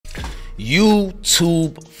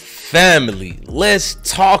YouTube family, let's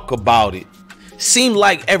talk about it. Seem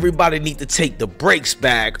like everybody need to take the brakes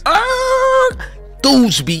back.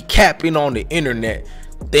 Dudes be capping on the internet.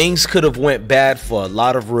 Things could have went bad for a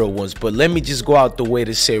lot of real ones, but let me just go out the way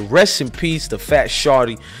to say rest in peace to Fat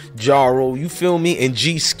Shawty Jaro, you feel me, and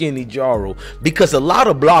G Skinny Jaro, because a lot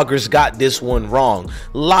of bloggers got this one wrong.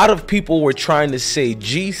 A lot of people were trying to say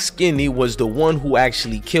G Skinny was the one who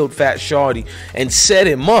actually killed Fat Shawty and set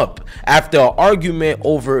him up after an argument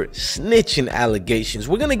over snitching allegations.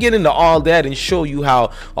 We're gonna get into all that and show you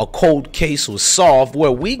how a cold case was solved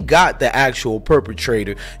where we got the actual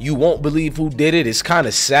perpetrator. You won't believe who did it. It's kind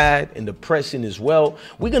of sad and depressing as well.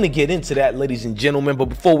 We're gonna get into that, ladies and gentlemen, but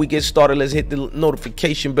before we get started, let's hit the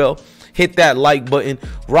notification bell, hit that like button,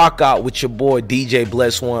 rock out with your boy DJ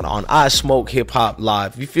Bless One on I Smoke Hip Hop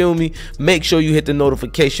Live. You feel me? Make sure you hit the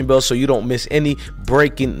notification bell so you don't miss any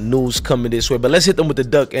breaking news coming this way. But let's hit them with the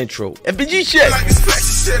duck intro. PBG shit. Like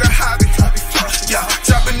this shit a hobby. Yeah,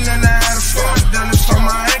 dropping in the attic, done this from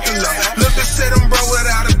my ankle up. Look and said I'm broke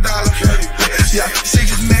without a dollar. Yeah, she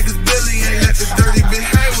just make us Billy and let the dirty bitch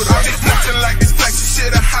hang with her. Looking like this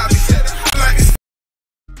shit a hobby.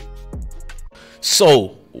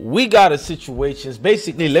 So we got a situation.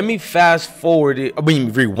 Basically, let me fast forward it,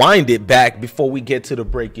 rewind it back before we get to the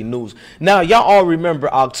breaking news. Now, y'all all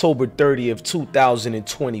remember October 30th,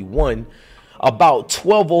 2021. About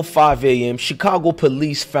 12:05 a.m., Chicago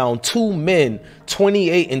police found two men,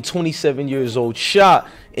 28 and 27 years old, shot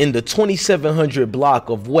in the 2700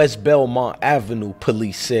 block of West Belmont Avenue,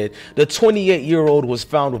 police said. The 28-year-old was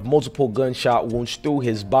found with multiple gunshot wounds through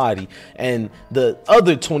his body, and the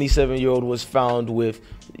other 27-year-old was found with,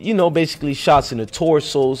 you know, basically shots in the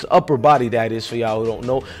torsos, upper body, that is, for y'all who don't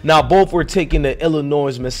know. Now, both were taken to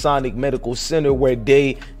Illinois Masonic Medical Center where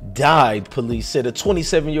they died, police said. The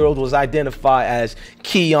 27-year-old was identified as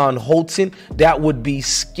Keon Holton. That would be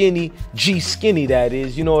Skinny, G Skinny, that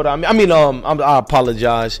is, you know what I mean? I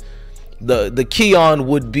apologize. The Keon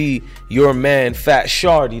would be your man Fat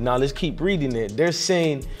Shawty. Now let's keep reading it. They're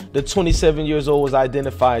saying the 27 years old was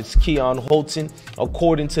identified as Keon Holton.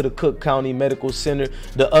 According to the Cook County Medical Center,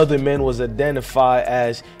 the other man was identified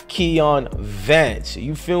as Keon Vance.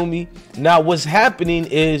 You feel me? Now what's happening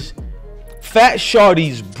is Fat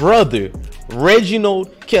Shawty's brother,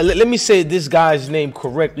 Reginald, let me say this guy's name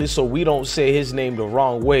correctly so we don't say his name the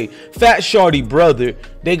wrong way. Fat Shawty brother,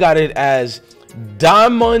 they got it as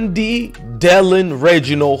Diamondi Dellen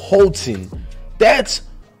Reginald Holton. That's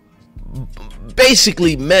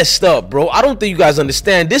basically messed up, bro. I don't think you guys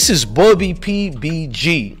understand. This is Bubbie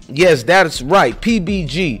PBG. Yes, that's right,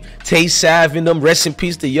 PBG. Tay Sav in them. Rest in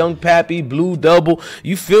peace to Young Pappy, Blue Double.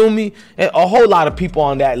 You feel me? And a whole lot of people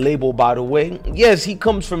on that label, by the way. Yes, he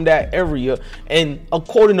comes from that area, and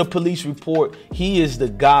according to police report, he is the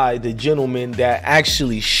guy, the gentleman that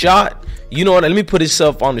actually shot. You know what? Let me put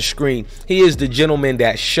himself on the screen. He is the gentleman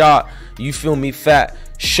that shot, you feel me, Fat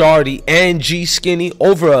Shawty and G Skinny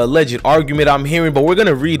over an alleged argument I'm hearing, but we're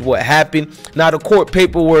gonna read what happened. Now the court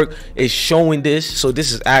paperwork is showing this, so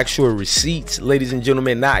this is actual receipts, ladies and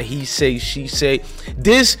gentlemen, not he say, she say.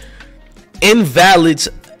 This invalidates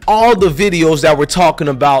all the videos that we're talking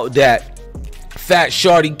about that Fat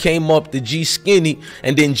Shawty came up to G Skinny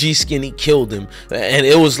and then G Skinny killed him. And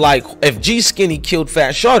it was like, if G Skinny killed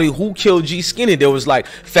Fat Shawty, who killed G Skinny? There was like,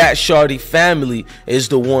 Fat Shawty family is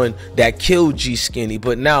the one that killed G Skinny.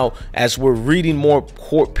 But now, as we're reading more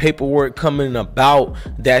court paperwork coming about,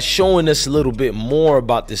 that's showing us a little bit more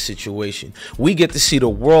about this situation. We get to see the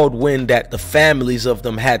whirlwind that the families of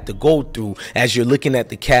them had to go through as you're looking at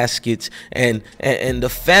the caskets and the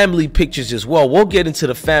family pictures as well. We'll get into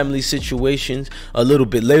the family situations a little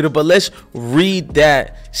bit later, but let's read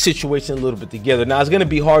that situation a little bit together. Now, it's going to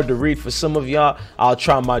be hard to read for some of y'all. I'll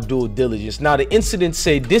try my due diligence. Now, the incidents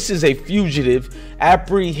say this is a fugitive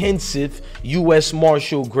apprehensive U.S.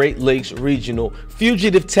 Marshal Great Lakes Regional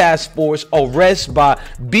Fugitive Task Force arrest by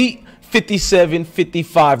Beat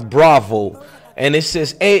 5755 Bravo. And it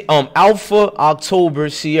says Alpha October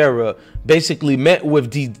Sierra basically met with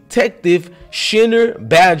Detective Shinner,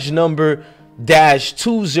 badge number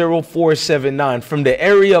 -20479 from the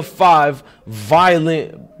area 5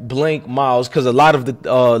 violent blank miles, because a lot of the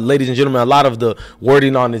ladies and gentlemen, a lot of the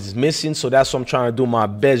wording on it is missing, so that's what I'm trying to do my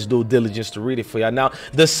best due diligence to read it for y'all. Now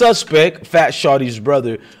the suspect, Fat Shawty's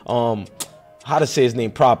brother, how to say his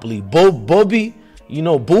name properly, Bubbie, you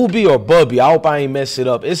know, Boobie or Bubbie, I hope I ain't mess it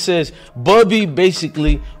up. It says Bubbie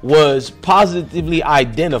basically was positively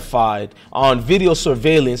identified on video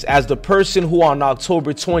surveillance as the person who on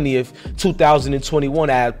October 20th, 2021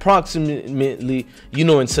 at approximately, you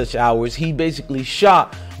know, in such hours, he basically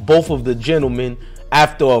shot both of the gentlemen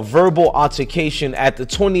after a verbal altercation at the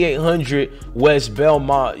 2800 West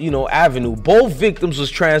Belmont, Avenue. Both victims was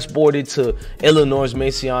transported to Illinois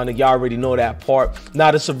Messianic. Y'all already know that part.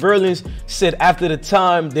 Now, the surveillance said after the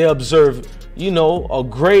time they observed, a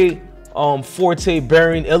gray Forte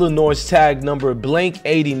bearing Illinois tag number blank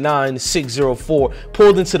 89604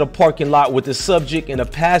 pulled into the parking lot with the subject in a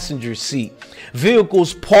passenger seat.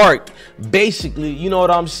 Vehicles parked, basically, you know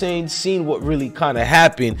what I'm saying, seen what really kind of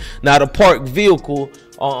happened. Now, the parked vehicle,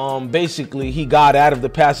 basically, he got out of the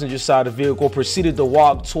passenger side of the vehicle, proceeded to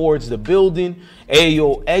walk towards the building.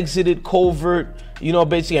 Ayo exited covert,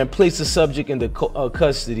 basically, and placed the subject in the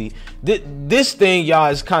custody. This thing,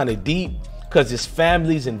 y'all, is kind of deep, because his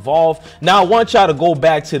family's involved. Now, I want y'all to go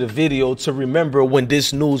back to the video to remember when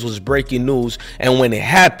this news was breaking news and when it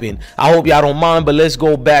happened. I hope y'all don't mind, but let's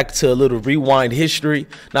go back to a little rewind history.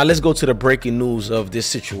 Now, let's go to the breaking news of this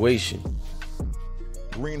situation.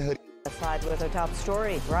 Green hoodie. Aside with our top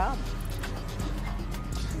story, Rob.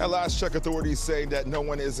 At last check, authorities say that no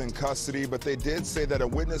one is in custody, but they did say that a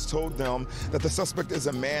witness told them that the suspect is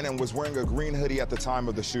a man and was wearing a green hoodie at the time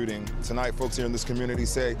of the shooting. Tonight, folks here in this community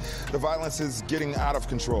say the violence is getting out of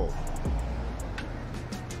control.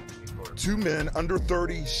 2 men under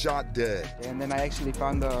 30 shot dead. And then I actually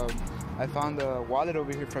found the wallet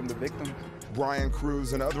over here from the victim. Brian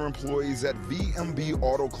Cruz and other employees at VMB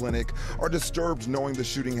Auto Clinic are disturbed knowing the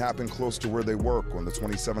shooting happened close to where they work on the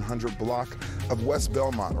 2700 block of West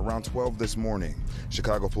Belmont around 12 this morning.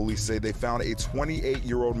 Chicago police say they found a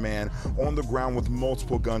 28-year-old man on the ground with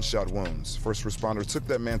multiple gunshot wounds. First responders took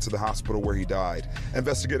that man to the hospital where he died.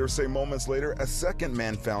 Investigators say moments later, a second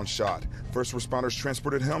man found shot. First responders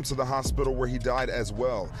transported him to the hospital where he died as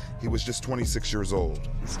well. He was just 26 years old.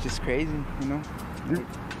 It's just crazy,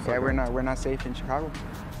 Yeah, we're not safe in Chicago.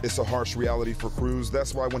 It's a harsh reality for Cruz.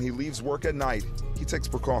 That's why when he leaves work at night, he takes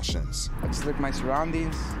precautions. I just look at my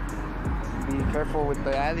surroundings, be careful with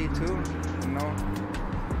the alley too,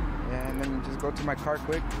 and then just go to my car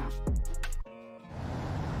quick.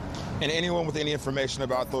 And anyone with any information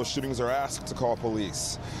about those shootings are asked to call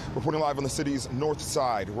police. Reporting live on the city's north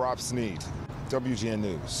side, Rob Sneed, WGN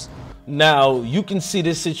News. Now, you can see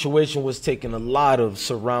this situation was taking a lot of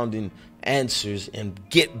surrounding answers and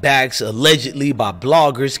get backs allegedly by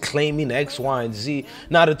bloggers claiming X, Y, and Z.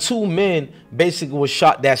 Now, the 2 men basically was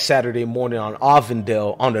shot that Saturday morning on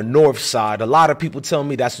Avondale on the north side. A lot of people tell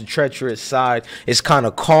me that's the treacherous side. It's kind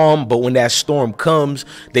of calm, but when that storm comes,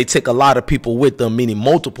 they take a lot of people with them, meaning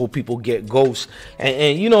multiple people get ghosts.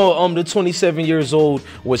 And the 27 years old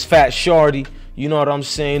was Fat Shawty. You know what I'm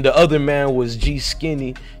saying? The other man was G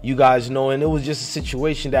Skinny, you guys know, and it was just a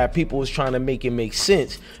situation that people was trying to make it make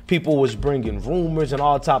sense. People was bringing rumors and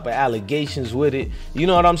all type of allegations with it. You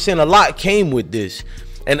know what I'm saying? A lot came with this.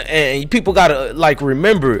 And people gotta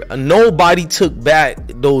remember, nobody took back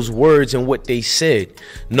those words and what they said.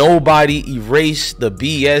 Nobody erased the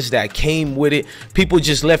BS that came with it. People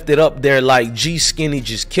just left it up there like G Skinny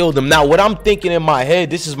just killed him. Now, what I'm thinking in my head,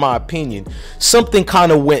 this is my opinion, something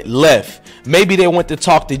kind of went left. Maybe they went to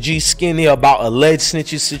talk to G Skinny about alleged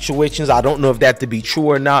snitching situations. I don't know if that to be true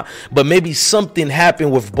or not, but maybe something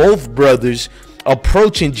happened with both brothers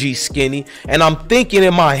approaching G Skinny, and I'm thinking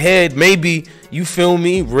in my head, maybe, you feel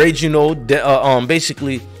me, Reginald,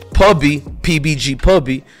 basically Pubbie, PBG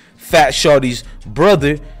Bubbie, Fat Shawty's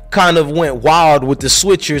brother, kind of went wild with the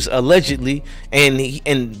switchers allegedly,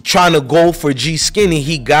 and trying to go for G Skinny,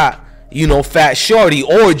 he got Fat Shawty,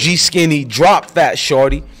 or G Skinny dropped Fat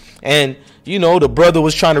Shawty, and the brother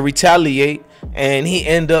was trying to retaliate, and he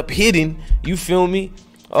ended up hitting, you feel me,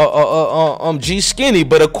 G Skinny.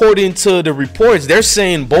 But according to the reports, they're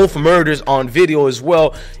saying both murders on video as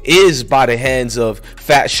well is by the hands of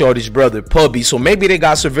Fat Shawty's brother Pubbie. So maybe they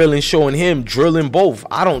got surveillance showing him drilling both.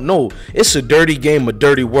 I don't know. It's a dirty game, a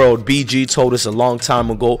dirty world. BG told us a long time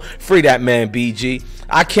ago. Free that man, BG.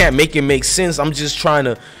 I can't make it make sense. I'm just trying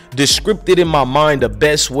to descript it in my mind the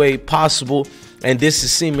best way possible, and this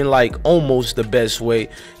is seeming like almost the best way.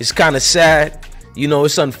 It's kind of sad.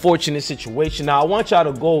 It's an unfortunate situation. Now, I want y'all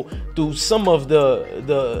to go through some of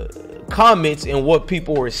the comments and what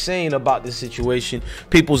people were saying about the situation,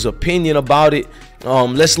 people's opinion about it.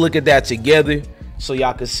 Let's look at that together so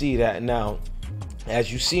y'all can see that. Now,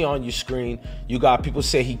 as you see on your screen, you got people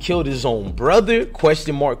say he killed his own brother,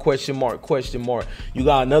 question mark, question mark, question mark. You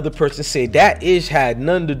got another person say that ish had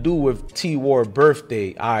nothing to do with T-War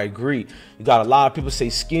birthday. I agree. You got a lot of people say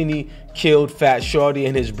Skinny killed Fat Shawty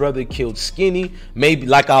and his brother killed Skinny. Maybe,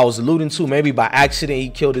 like I was alluding to, maybe by accident he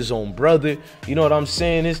killed his own brother. You know what I'm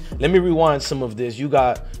saying is, let me rewind some of this. You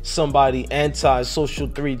got somebody, Anti-Social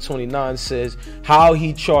 329 says, how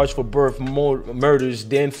he charged for both murders,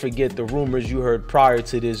 then forget the rumors you heard prior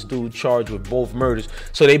to this dude charged with both murders.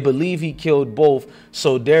 So they believe he killed both,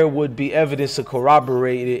 so there would be evidence to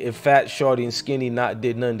corroborate it if Fat Shawty and Skinny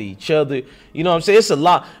did none to each other. You know what I'm saying? It's a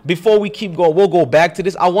lot. Before we keep going, we'll go back to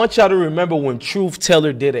this. I want y'all to remember when Truth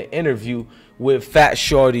Teller did an interview with Fat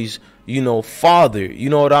Shawty's, you know, father. You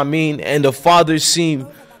know what I mean? And the father seemed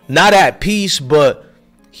not at peace, but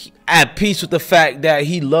at peace with the fact that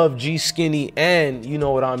he loved G Skinny, and you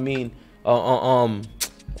know what I mean.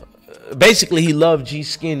 Basically, he loved G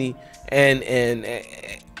Skinny and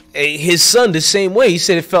his son the same way. He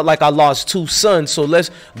said it felt like I lost two sons. So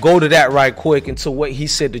let's go to that right quick and to what he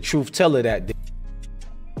said to Truth Teller that day.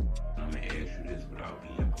 I'm gonna ask you this without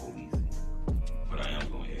being police, but I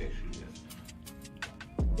am gonna ask you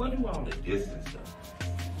this. What do all the distance stuff?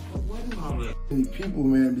 What do all the people,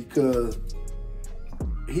 man, because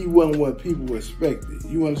he wasn't what people expected.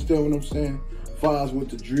 You understand what I'm saying? As far as with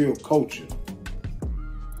the drill culture.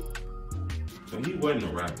 So he wasn't a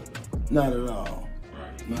rapper though? Not at all.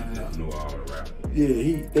 Right. Not at all. Knew all the rappers.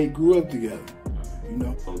 Yeah, they grew up together. You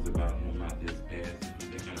know? Post about him out this past,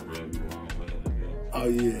 they kind of rubbed you wrong way a little bit. Oh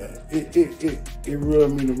yeah, it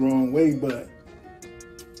rubbed me the wrong way, but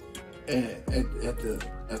at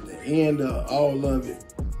the end of all of it,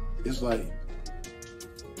 it's like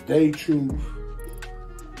they truth,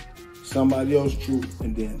 somebody else truth,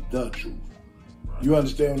 and then the truth. You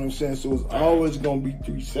understand what I'm saying? So it's always gonna be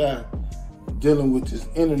three sides dealing with this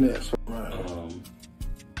internet. Right.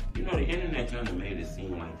 You know, the internet kind of made it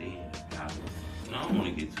seem like they had a balance. And I don't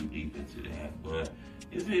want to get too deep into that, but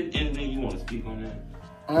is there anything you want to speak on that?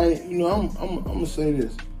 I'm gonna say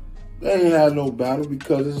this. They ain't had no battle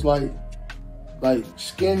because it's like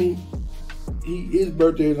Skinny, his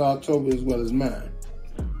birthday is October as well as mine.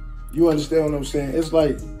 You understand what I'm saying? It's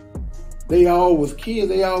like they all was kids.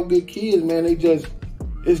 They all good kids, man.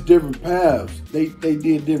 It's different paths. They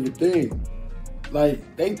did different things.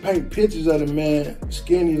 Like, they paint pictures of the man,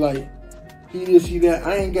 Skinny, like, he this, he that.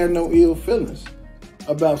 I ain't got no ill feelings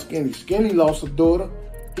about Skinny. Skinny lost a daughter.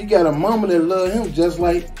 He got a mama that love him just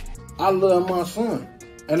like I love my son.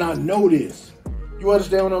 And I know this. You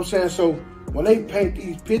understand what I'm saying? So, when they paint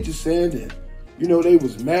these pictures saying that, you know, they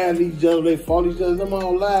was mad at each other, they fought each other, them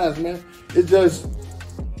all lies, man. It's just,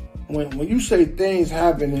 when you say things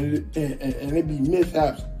happen and it be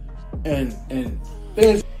mishaps and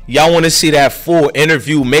things. Y'all want to see that full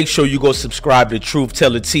interview? Make sure you go subscribe to Truth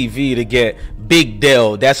Teller TV to get Big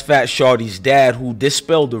Dell. That's Fat Shawty's dad, who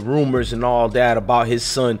dispelled the rumors and all that about his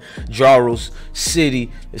son Jarrell's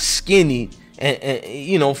City Skinny and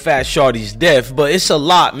you know, Fat Shawty's death. But it's a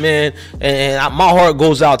lot, man, and my heart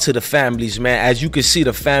goes out to the families, man. As you can see,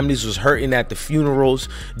 the families was hurting at the funerals.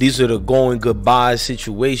 These are the going goodbye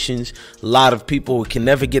situations. A lot of people can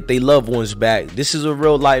never get their loved ones back. This is a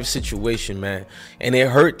real life situation, man, and it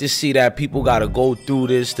hurt to see that people got to go through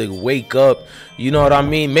this to wake up. You know what I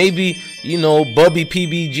mean? Maybe, you know, Bubbie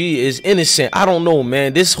PBG is innocent. I don't know,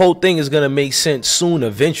 man. This whole thing is going to make sense soon,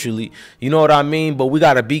 eventually. You know what I mean? But we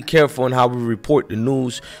got to be careful in how we report the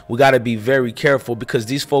news. We got to be very careful because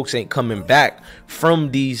these folks ain't coming back from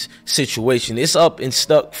these situations. It's up and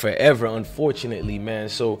stuck forever, unfortunately, man.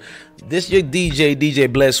 So this your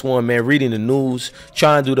DJ Bless One, man, reading the news,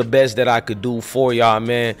 trying to do the best that I could do for y'all,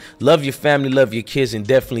 man. Love your family, love your kids, and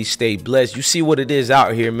definitely stay blessed. You see what it is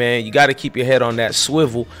out here, man. You got to keep your head on that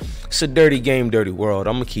swivel. It's a dirty game, dirty world.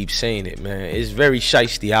 I'm going to keep saying it, man. It's very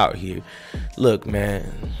shiesty out here. Look,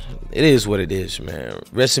 man, it is what it is, man.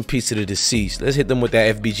 Rest in peace to the deceased. Let's hit them with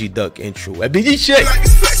that FBG Duck intro. FBG shit.